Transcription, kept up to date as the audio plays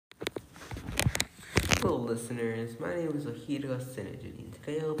Hello listeners, my name is Ohira Synergy, and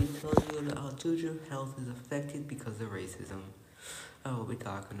today I'll be telling you how children's health is affected because of racism. I will be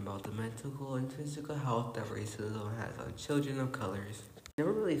talking about the mental and physical health that racism has on children of colors. I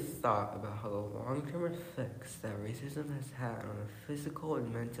never really thought about how the long-term effects that racism has had on the physical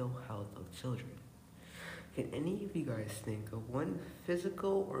and mental health of children. Can any of you guys think of one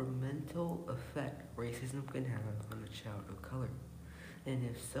physical or mental effect racism can have on a child of color? And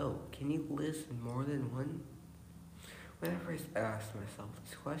if so, can you list more than one? When I first asked myself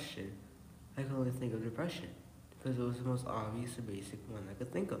this question, I could only think of depression, because it was the most obvious and basic one I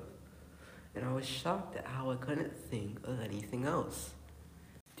could think of. And I was shocked at how I couldn't think of anything else.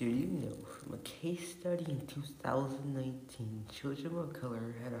 Did you know from a case study in 2019, children of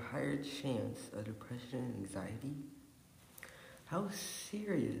color had a higher chance of depression and anxiety? How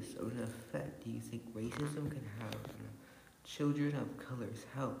serious of an effect do you think racism can have on children of color's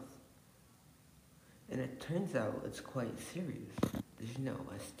health? And it turns out it's quite serious. Did you know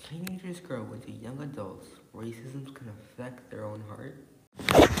as teenagers grow into young adults, racism can affect their own heart?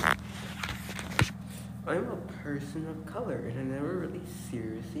 I'm a person of color and I never really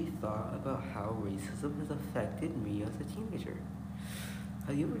seriously thought about how racism has affected me as a teenager.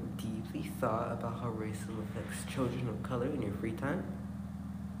 Have you ever deeply thought about how racism affects children of color in your free time?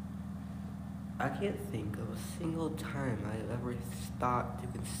 I can't think of a single time I've ever thought to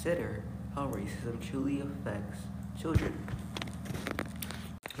consider how racism truly affects children.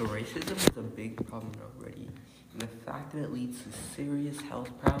 Racism is a big problem already, and the fact that it leads to serious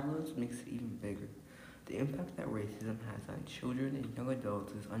health problems makes it even bigger. The impact that racism has on children and young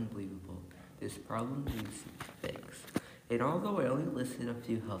adults is unbelievable. This problem needs to be fixed. And although I only listed a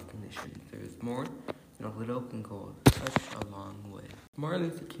few health conditions, there is more, and a little can go such a long way. Martin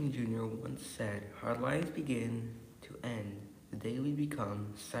Luther King Jr. once said, "Our lives begin to end the day we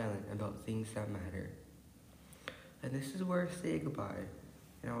become silent about things that matter." And this is where I say goodbye.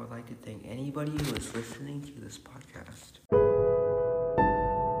 And I would like to thank anybody who is listening to this podcast.